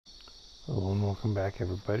Hello and welcome back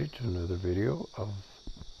everybody to another video of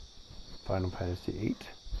Final Fantasy VIII.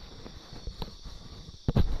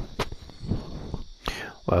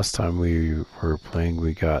 Last time we were playing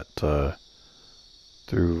we got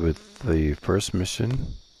through with the first mission,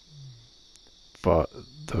 fought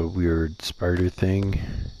the weird spider thing,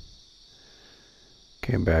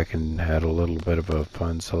 came back and had a little bit of a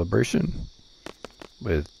fun celebration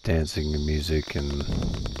with dancing and music and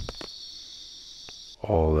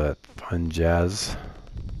all that fun jazz.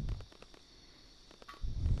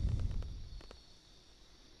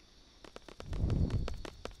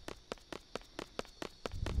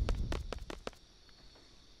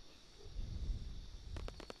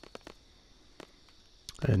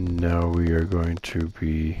 And now we are going to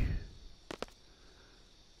be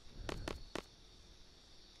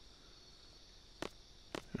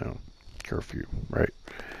curfew, right?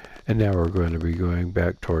 And now we're going to be going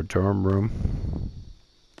back toward dorm room.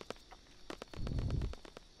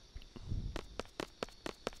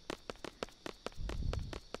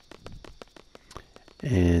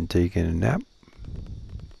 And taking a nap.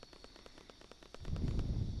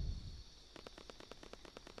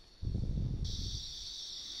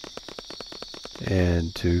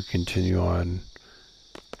 And to continue on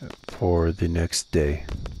for the next day.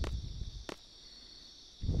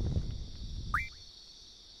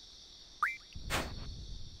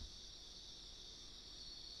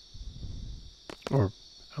 Or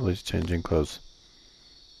at least changing clothes.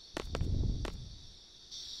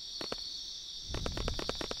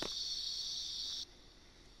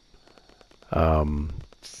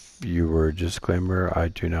 Viewer disclaimer, I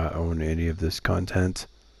do not own any of this content.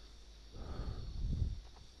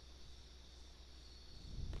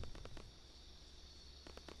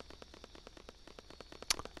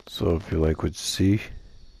 So if you like what you see,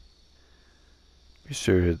 be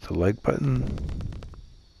sure to hit the like button,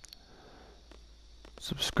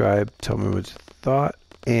 subscribe, tell me what you thought,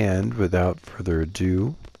 and without further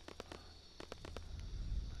ado,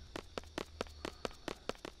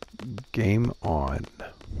 game on.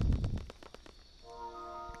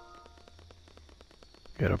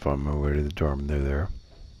 Get up on my way to the dorm. They're there.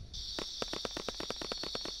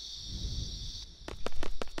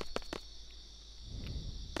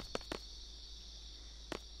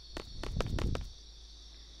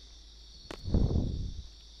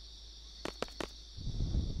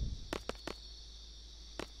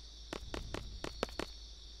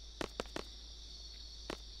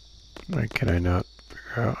 Why can I not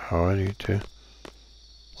figure out how I need to,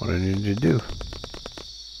 what I need to do?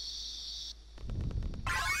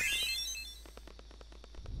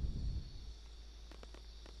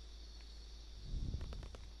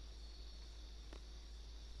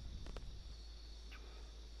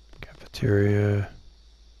 Cafeteria.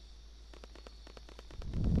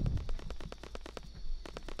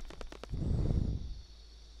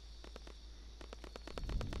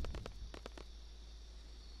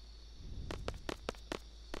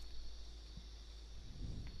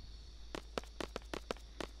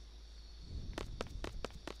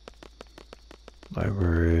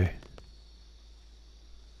 Library.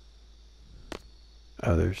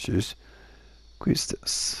 Other shoes.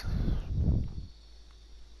 Quistis.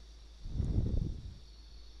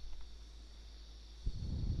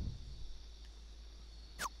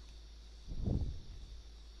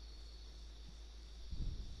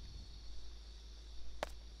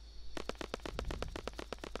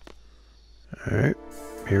 Alright,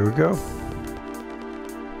 here we go.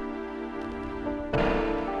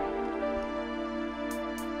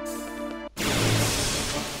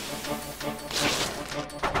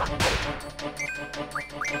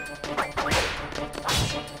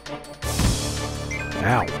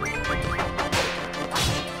 Ow.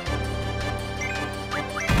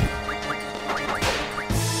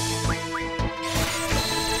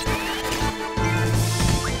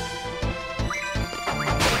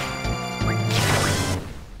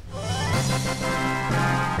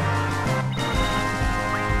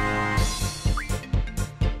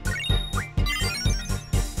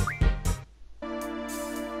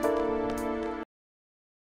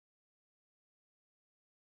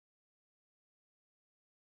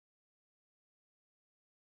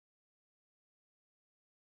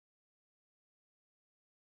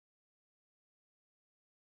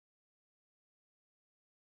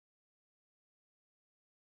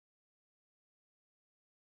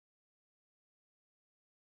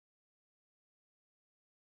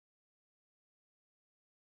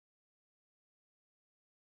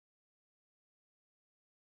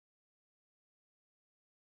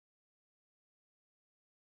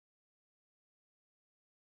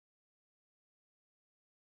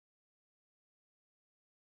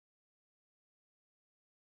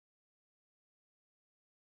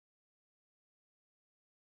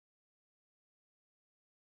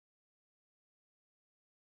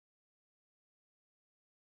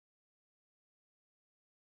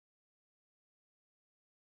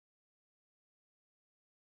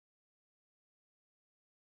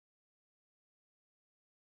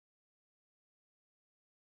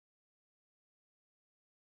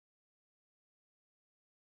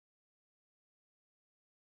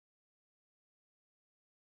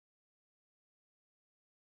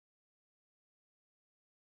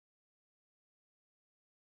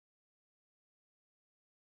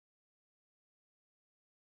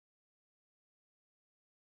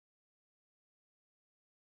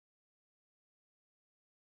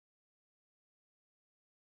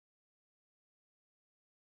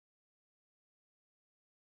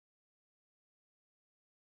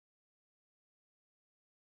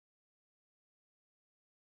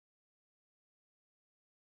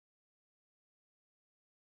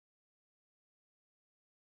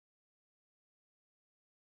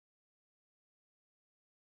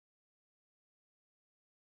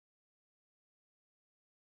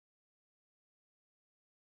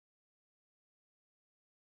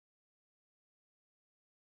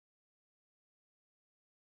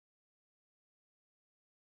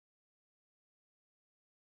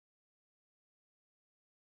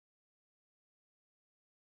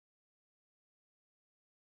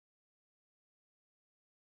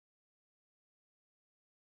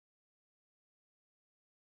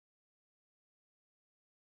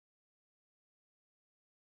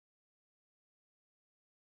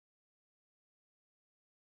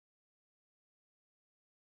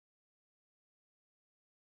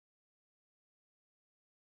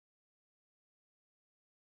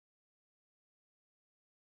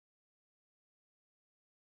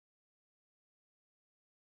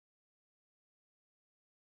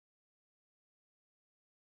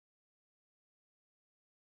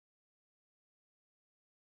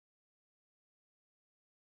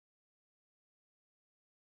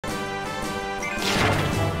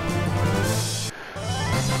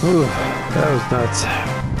 Ooh, that was nuts.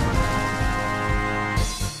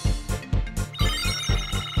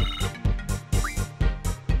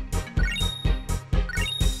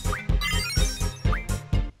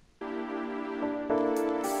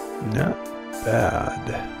 Not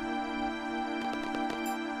bad.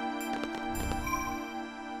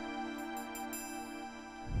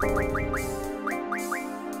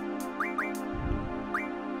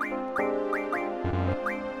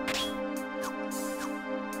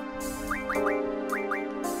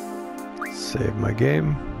 Save my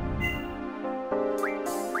game.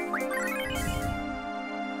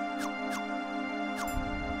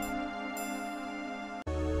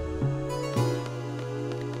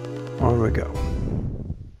 On we go.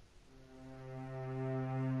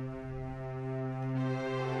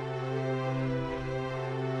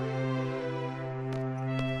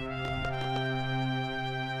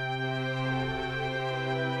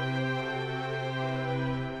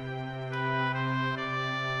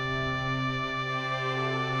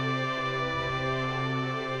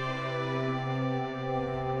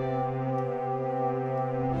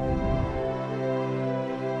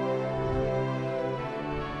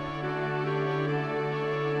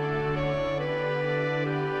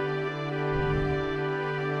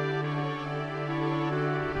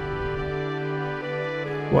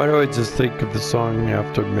 Why do I just think of the song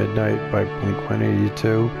After Midnight by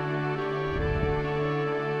Blink-182?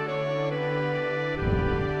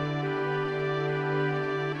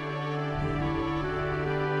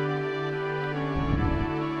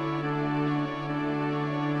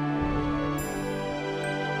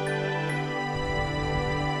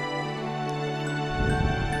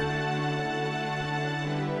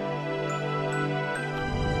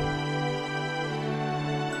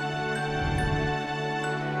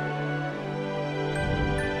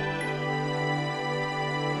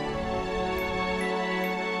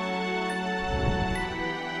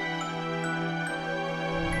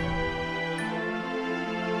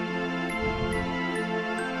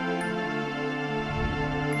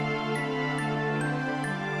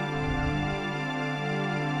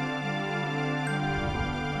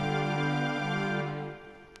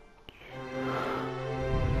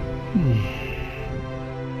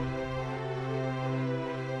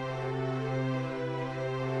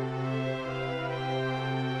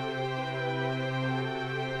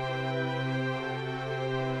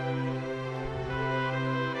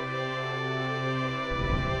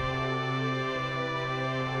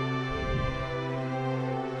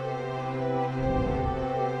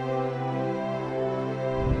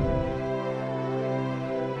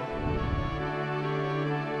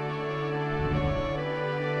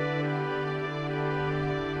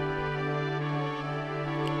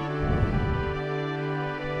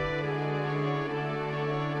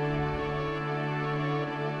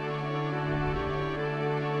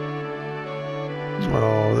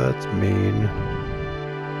 Oh, that's mean.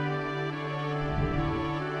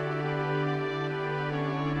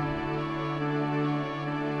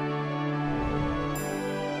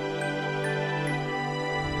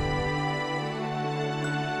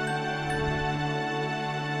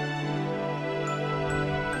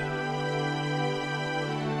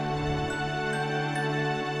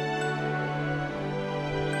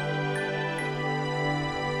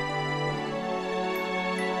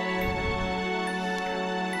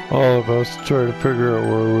 All of us try to figure out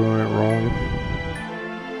where we went wrong.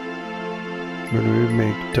 When we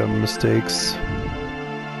make dumb mistakes.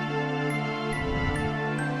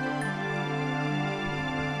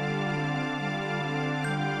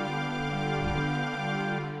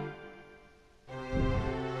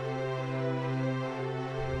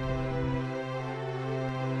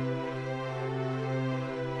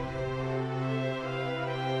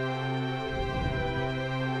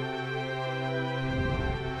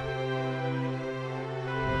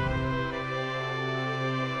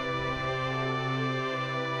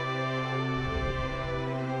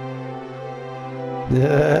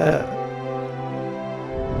 Yeah.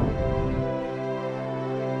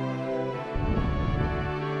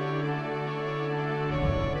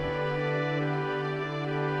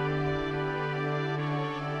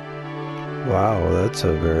 Wow, that's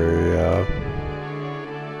a very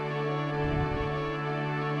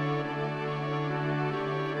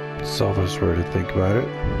selfish way to think about it.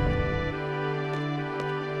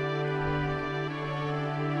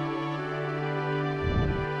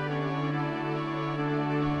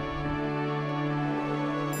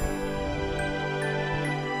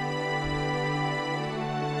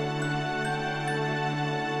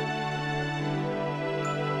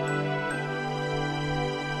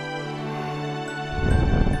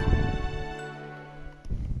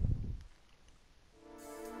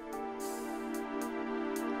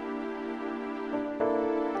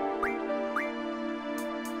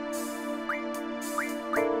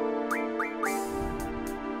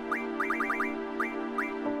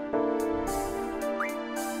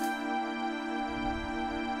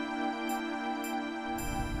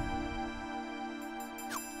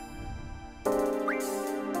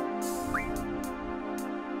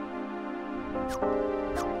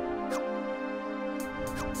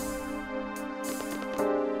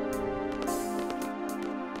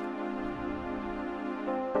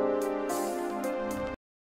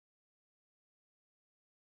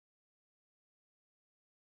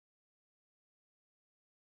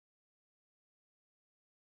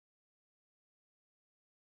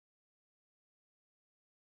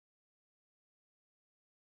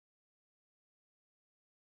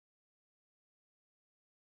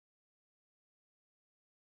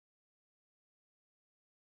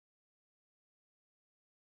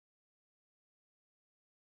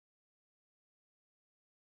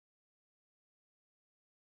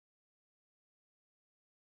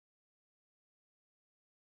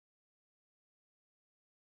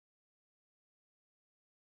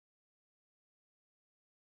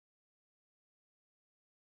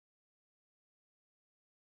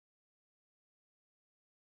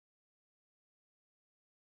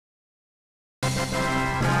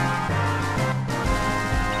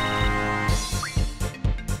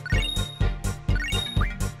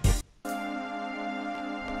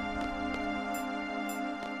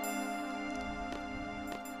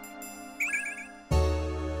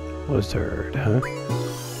 Blizzard, huh?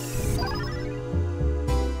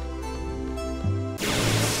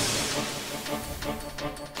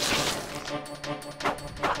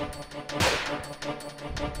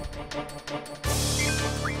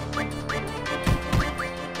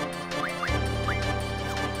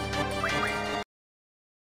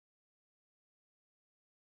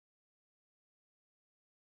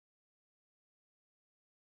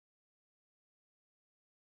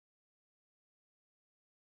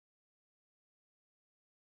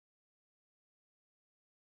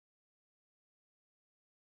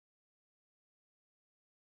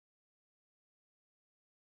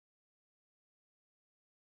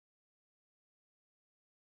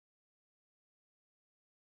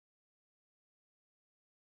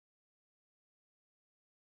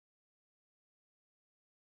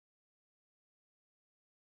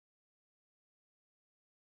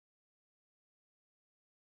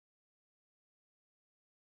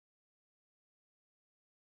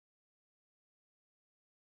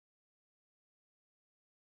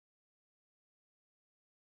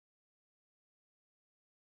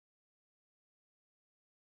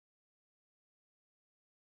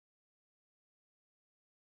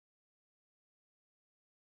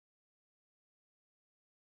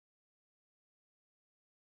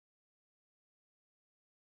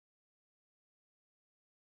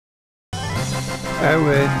 I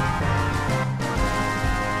would.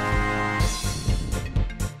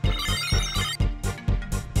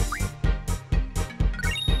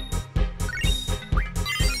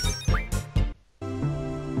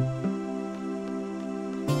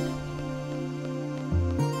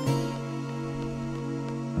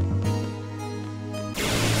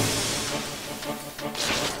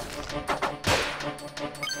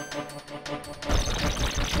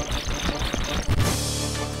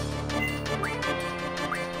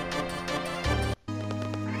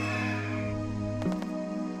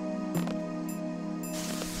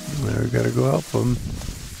 Now we gotta go help them.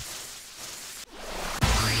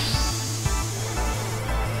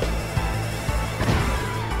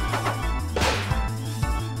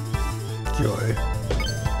 Joy.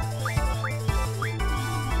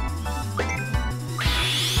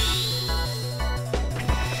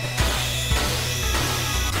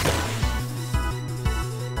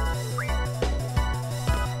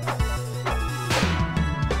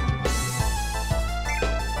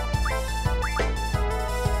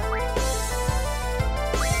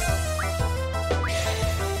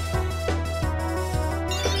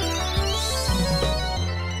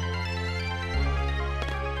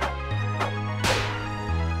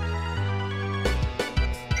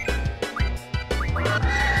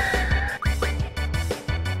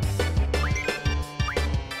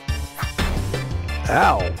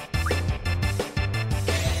 Ow!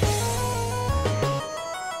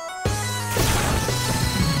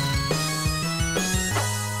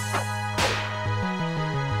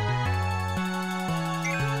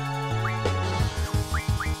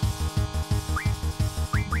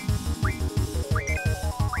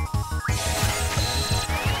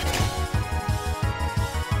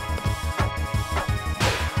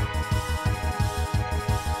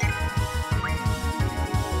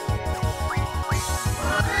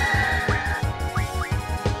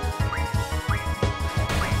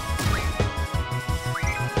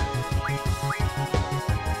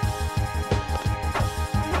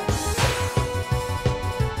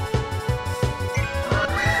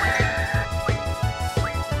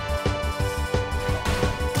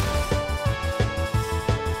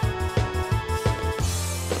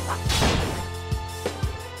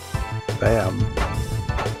 Bam.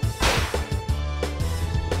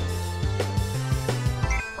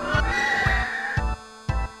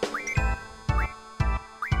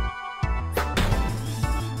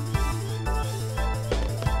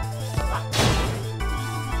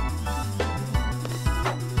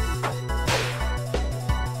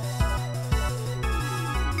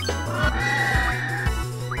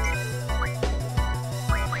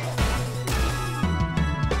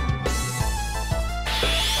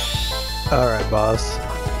 Alright, boss.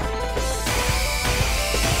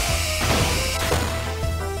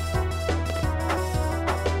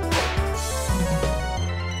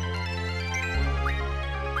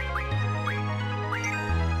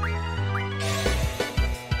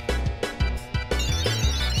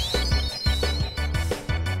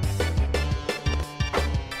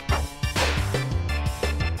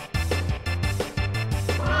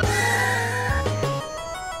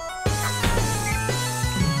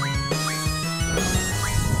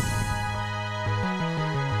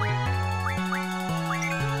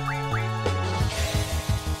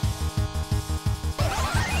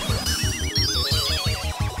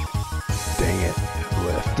 Dang it,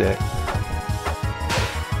 left it.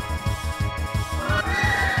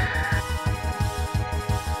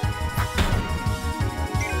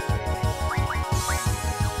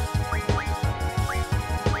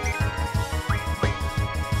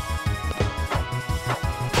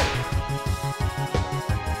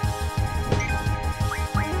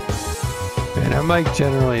 And I'm like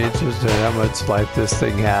generally interested in how much life this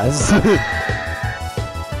thing has.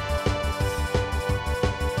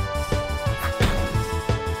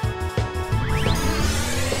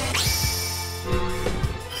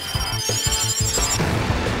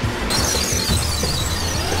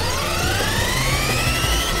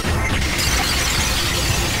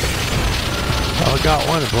 I got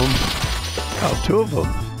one of them. Oh, two of them.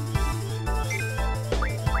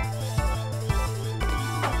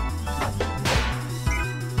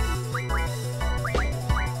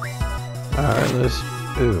 Alright, let's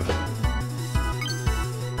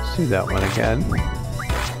see that one again.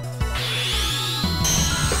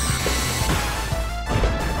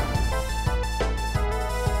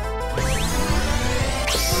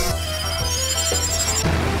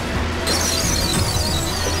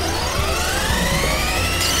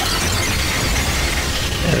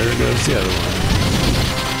 There goes the other one.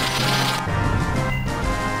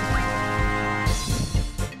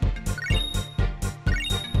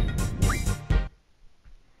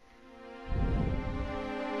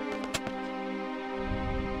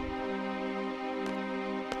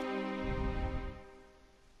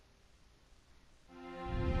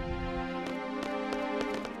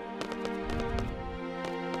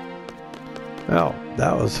 Oh,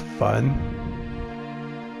 that was fun.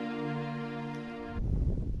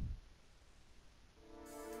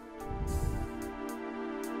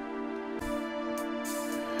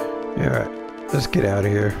 Alright, let's get out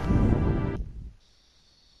of here.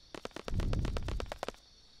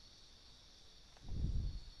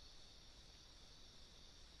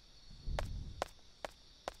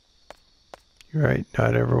 You're right,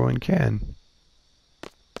 not everyone can.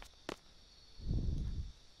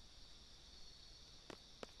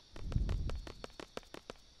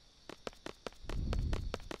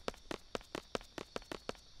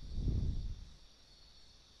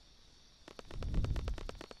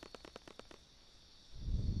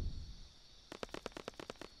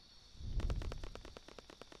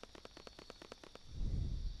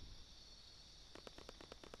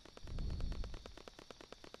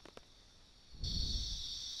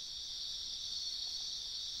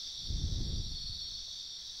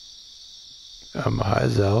 Hi,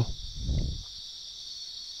 Zell.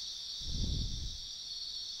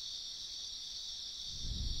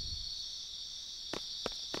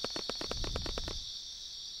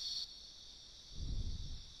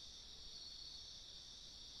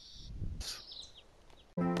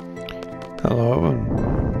 Hello and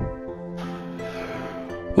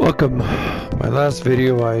welcome. My last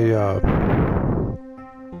video I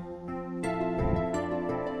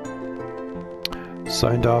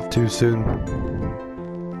signed off too soon.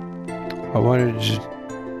 I wanted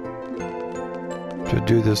to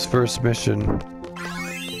do this first mission,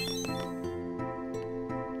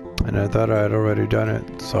 and I thought I had already done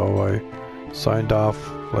it, so I signed off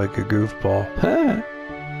like a goofball.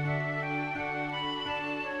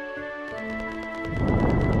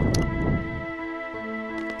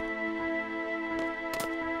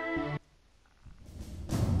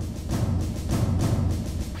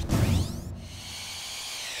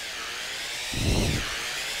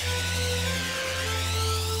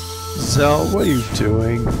 Zell, what are you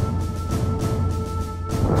doing?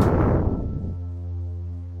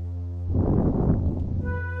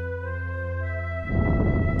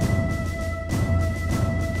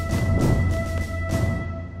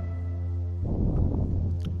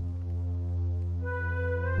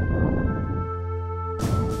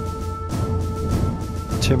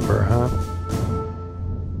 timber, huh?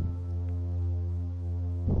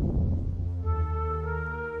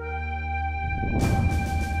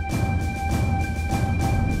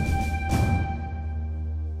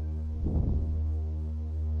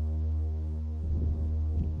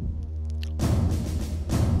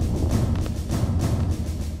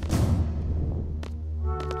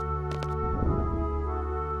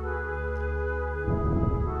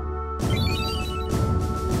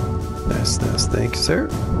 Nice, thank you, sir.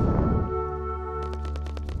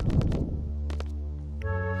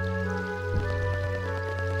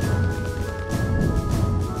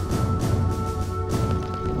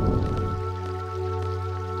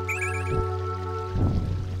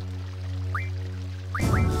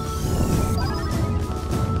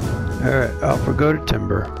 Alright, off we go to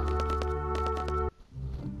timber.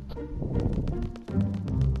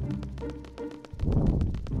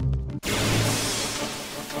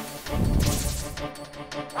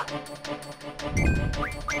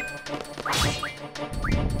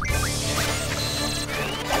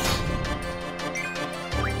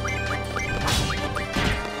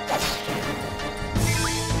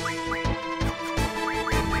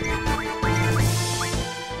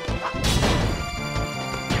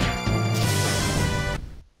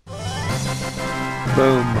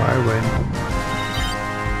 Boom, I win.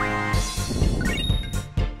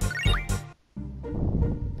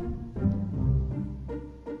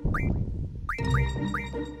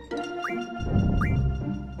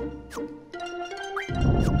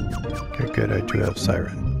 Okay, good, I do have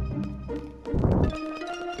Siren.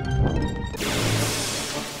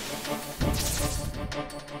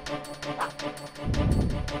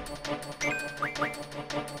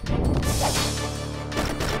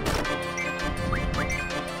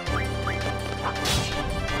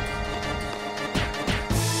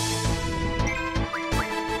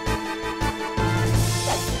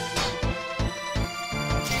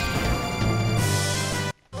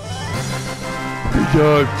 Good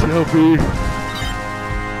job, Telby.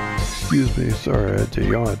 Excuse me, sorry, I had to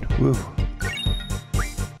yawn. Woo.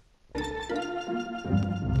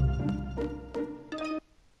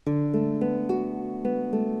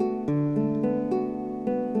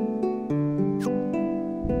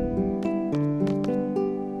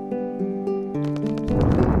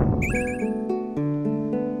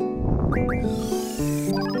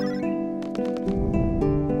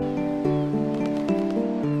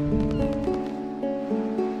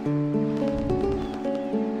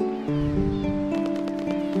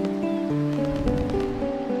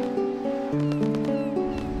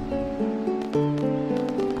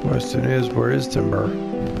 Question is, where is timber?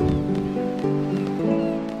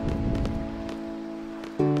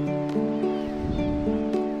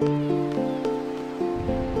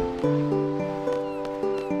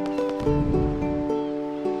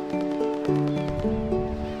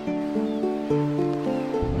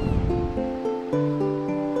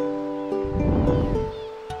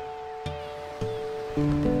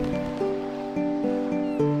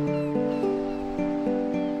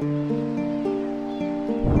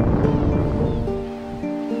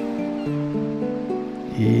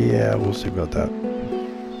 Yeah, we'll see about that.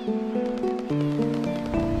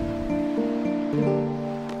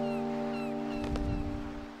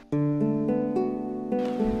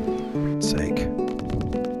 For sake.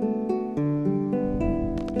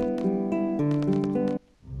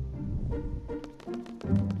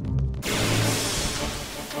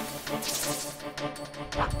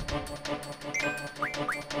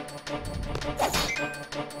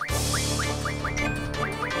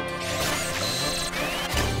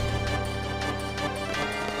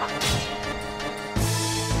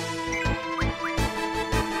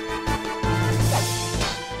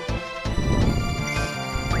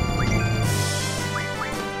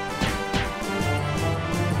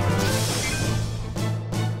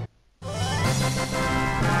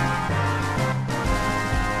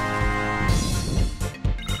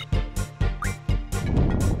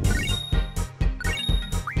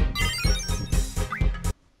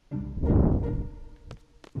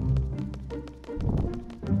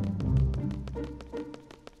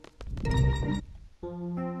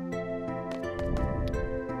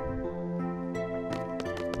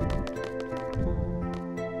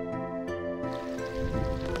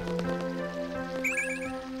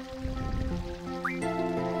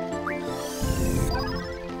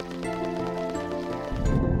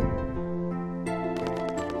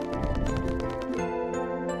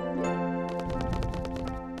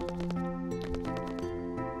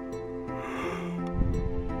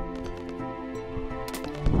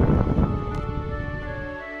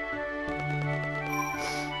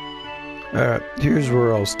 Here's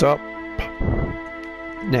where I'll stop.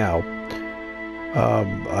 Now,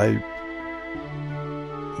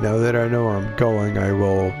 now that I know where I'm going, I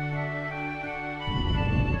will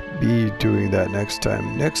be doing that next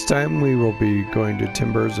time. Next time we will be going to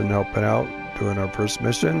Timbers and helping out, doing our first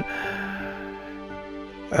mission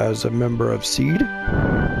as a member of SeeD,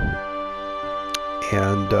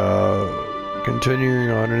 and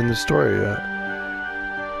continuing on in the story.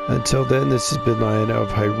 Until then, this has been Lion of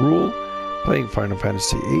Hyrule, playing Final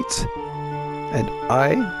Fantasy VIII, and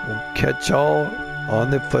I will catch y'all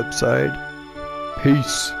on the flip side.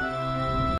 Peace.